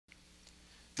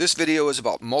This video is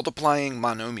about multiplying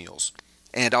monomials,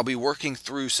 and I'll be working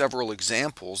through several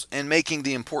examples and making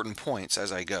the important points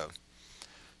as I go.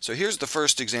 So here's the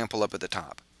first example up at the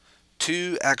top.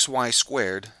 2xy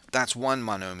squared, that's one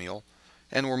monomial,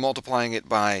 and we're multiplying it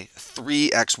by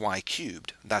 3xy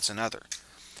cubed, that's another.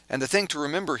 And the thing to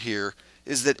remember here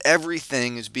is that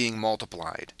everything is being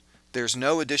multiplied. There's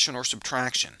no addition or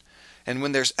subtraction. And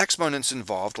when there's exponents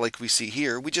involved, like we see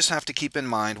here, we just have to keep in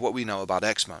mind what we know about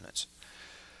exponents.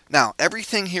 Now,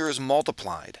 everything here is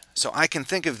multiplied, so I can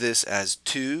think of this as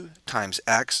 2 times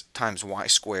x times y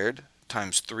squared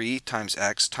times 3 times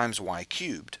x times y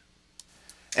cubed.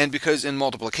 And because in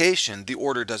multiplication the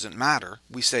order doesn't matter,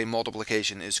 we say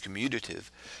multiplication is commutative.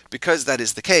 Because that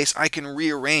is the case, I can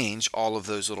rearrange all of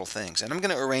those little things. And I'm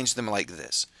going to arrange them like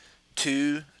this.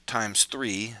 2 times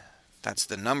 3, that's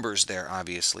the numbers there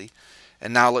obviously.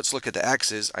 And now let's look at the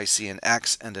x's. I see an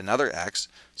x and another x,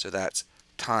 so that's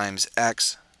times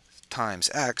x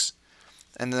times x,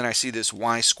 and then I see this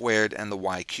y squared and the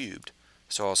y cubed.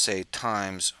 So I'll say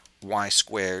times y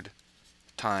squared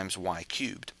times y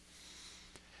cubed.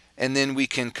 And then we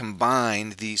can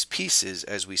combine these pieces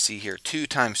as we see here. 2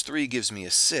 times 3 gives me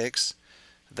a 6.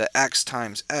 The x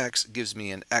times x gives me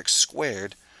an x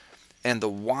squared. And the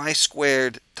y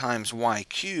squared times y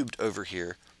cubed over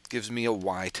here gives me a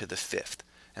y to the 5th.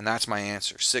 And that's my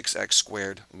answer, 6x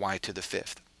squared y to the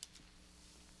 5th.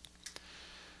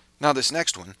 Now this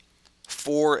next one,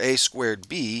 4a squared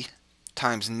b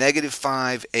times negative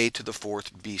 5a to the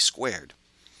 4th b squared.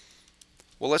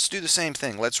 Well, let's do the same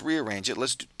thing. Let's rearrange it.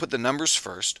 Let's put the numbers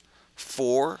first,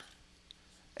 4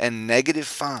 and negative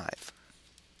 5.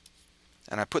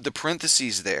 And I put the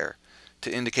parentheses there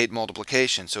to indicate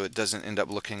multiplication so it doesn't end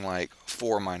up looking like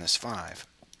 4 minus 5.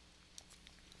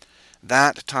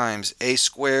 That times a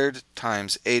squared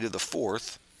times a to the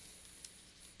 4th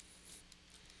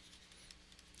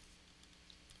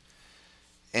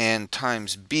and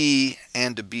times b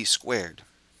and a b squared.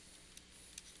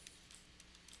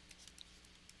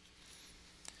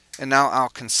 And now I'll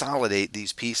consolidate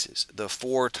these pieces. The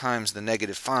 4 times the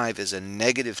negative 5 is a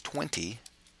negative 20,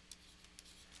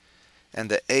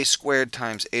 and the a squared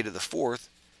times a to the 4th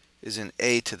is an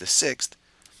a to the 6th,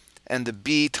 and the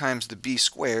b times the b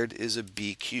squared is a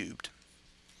b cubed.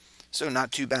 So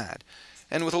not too bad.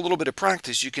 And with a little bit of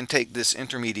practice, you can take this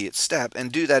intermediate step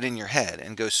and do that in your head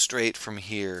and go straight from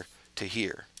here to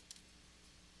here.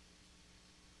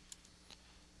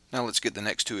 Now let's get the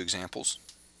next two examples.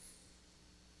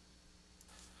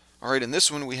 Alright, in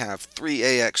this one we have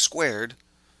 3ax squared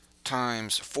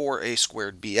times 4a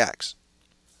squared bx.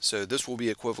 So this will be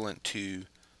equivalent to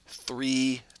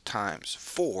 3 times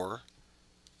 4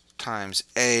 times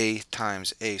a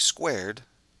squared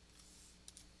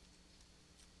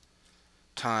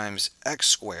times x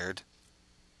squared.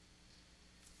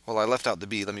 Well, I left out the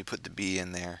b. Let me put the b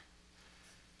in there.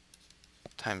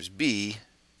 Times b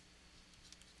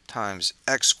times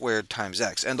x squared times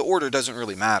x. And the order doesn't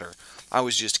really matter. I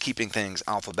was just keeping things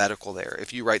alphabetical there.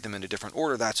 If you write them in a different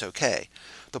order, that's okay.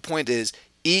 The point is,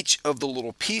 each of the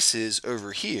little pieces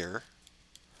over here,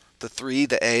 the 3,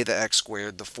 the a, the x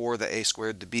squared, the 4, the a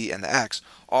squared, the b, and the x,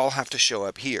 all have to show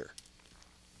up here.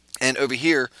 And over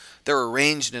here, they're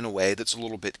arranged in a way that's a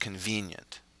little bit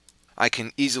convenient. I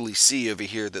can easily see over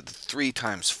here that the 3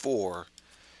 times 4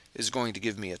 is going to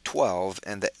give me a 12,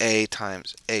 and the a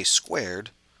times a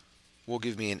squared will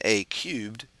give me an a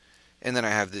cubed. And then I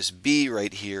have this b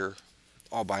right here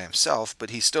all by himself,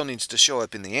 but he still needs to show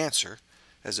up in the answer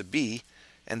as a b,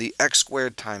 and the x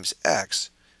squared times x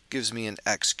gives me an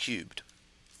x cubed.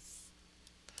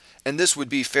 And this would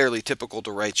be fairly typical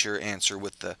to write your answer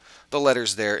with the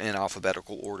letters there in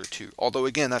alphabetical order too, although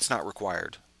again that's not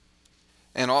required.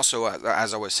 And also,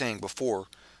 as I was saying before,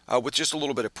 with just a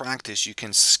little bit of practice you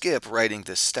can skip writing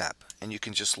this step, and you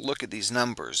can just look at these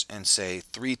numbers and say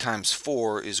 3 times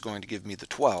 4 is going to give me the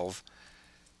 12,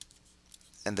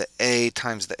 and the a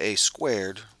times the a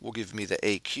squared will give me the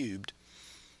a cubed,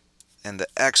 and the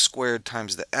x squared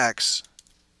times the x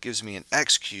gives me an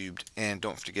x cubed, and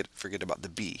don't forget about the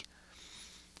b.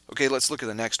 Okay, let's look at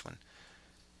the next one.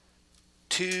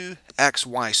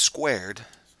 2xy squared,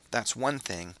 that's one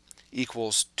thing,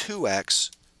 equals 2x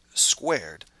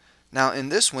squared. Now in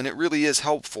this one it really is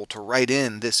helpful to write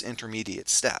in this intermediate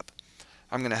step.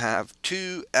 I'm going to have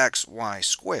 2xy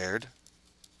squared,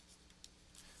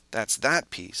 that's that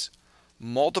piece,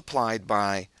 multiplied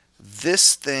by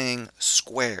this thing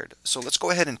squared. So let's go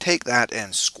ahead and take that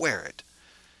and square it.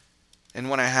 And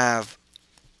when I have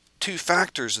two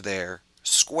factors there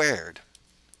squared,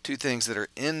 two things that are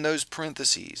in those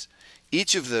parentheses,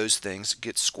 each of those things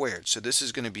gets squared. So this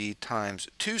is going to be times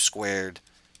 2 squared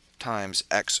times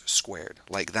x squared,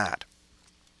 like that.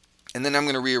 And then I'm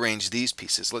going to rearrange these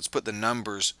pieces. Let's put the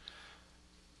numbers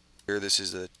here. This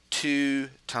is a 2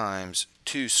 times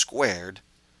 2 squared,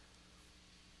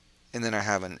 and then I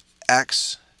have an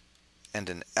x and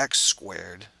an x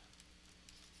squared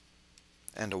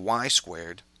and a y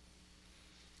squared,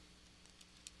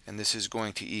 and this is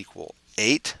going to equal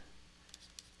 8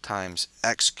 times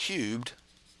x cubed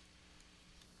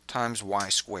times y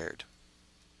squared.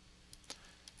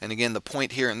 And again, the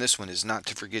point here in this one is not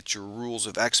to forget your rules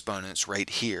of exponents right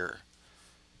here.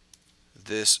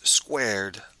 This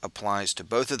squared applies to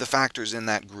both of the factors in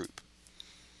that group.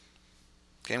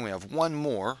 Okay, and we have one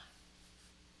more.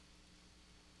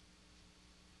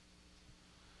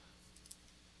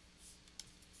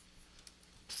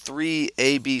 Three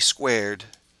AB squared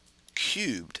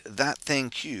cubed, that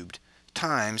thing cubed,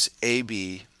 times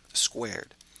AB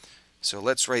squared. So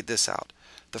let's write this out.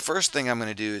 The first thing I'm going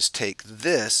to do is take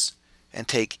this and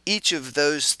take each of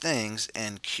those things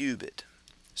and cube it.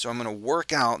 So I'm going to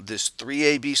work out this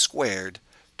 3AB squared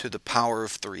to the power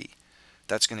of 3.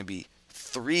 That's going to be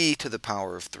 3 to the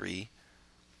power of 3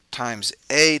 times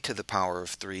A to the power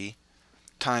of 3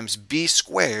 times B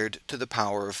squared to the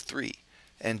power of 3.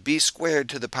 And B squared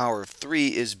to the power of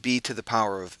 3 is B to the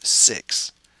power of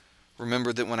 6.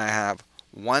 Remember that when I have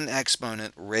one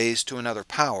exponent raised to another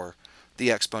power, the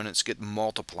exponents get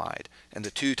multiplied, and the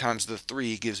 2 times the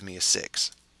 3 gives me a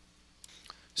 6.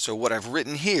 So what I've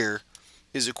written here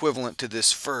is equivalent to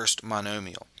this first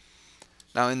monomial.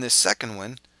 Now in this second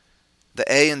one,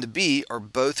 the A and the B are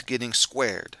both getting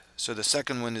squared. So the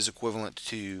second one is equivalent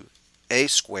to A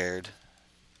squared,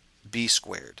 B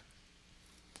squared.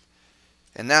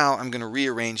 And now I'm going to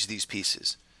rearrange these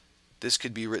pieces. This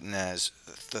could be written as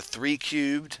the 3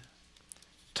 cubed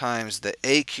times the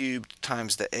A cubed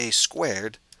times the A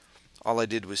squared. All I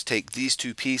did was take these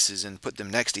two pieces and put them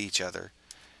next to each other.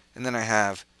 And then I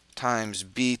have times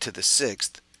B to the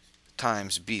 6th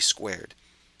times B squared.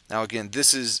 Now again,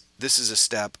 this is a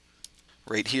step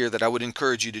right here that I would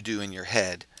encourage you to do in your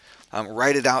head.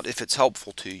 Write it out if it's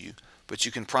helpful to you, but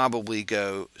you can probably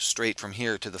go straight from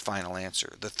here to the final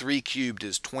answer. The 3 cubed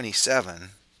is 27,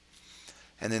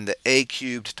 and then the A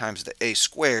cubed times the A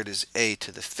squared is A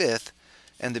to the 5th,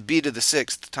 and the B to the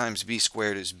 6th times B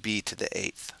squared is B to the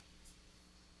 8th.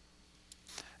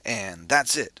 And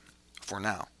that's it for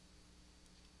now.